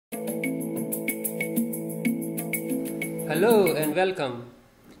Hello and welcome.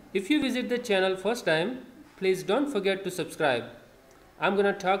 If you visit the channel first time, please don't forget to subscribe. I'm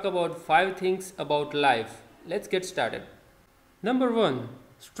gonna talk about 5 things about life. Let's get started. Number 1.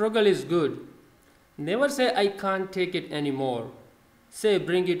 Struggle is good. Never say I can't take it anymore. Say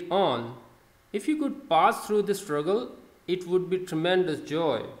bring it on. If you could pass through the struggle, it would be tremendous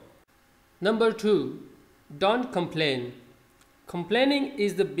joy. Number 2. Don't complain. Complaining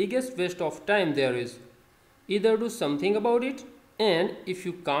is the biggest waste of time there is. Either do something about it, and if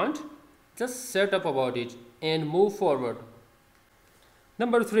you can't, just shut up about it and move forward.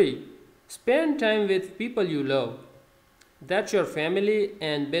 Number 3. Spend time with people you love. That's your family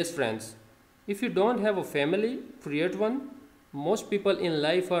and best friends. If you don't have a family, create one. Most people in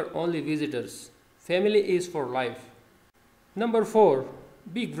life are only visitors. Family is for life. Number 4.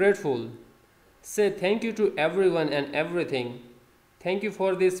 Be grateful. Say thank you to everyone and everything. Thank you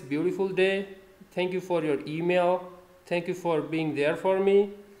for this beautiful day. Thank you for your email. Thank you for being there for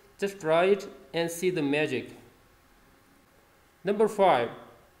me. Just try it and see the magic. Number 5.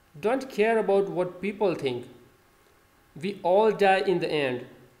 Don't care about what people think. We all die in the end.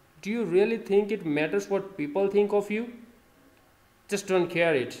 Do you really think it matters what people think of you? Just don't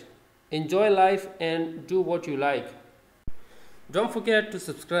care it. Enjoy life and do what you like. Don't forget to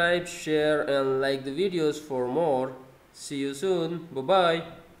subscribe, share and like the videos for more. See you soon. Bye bye.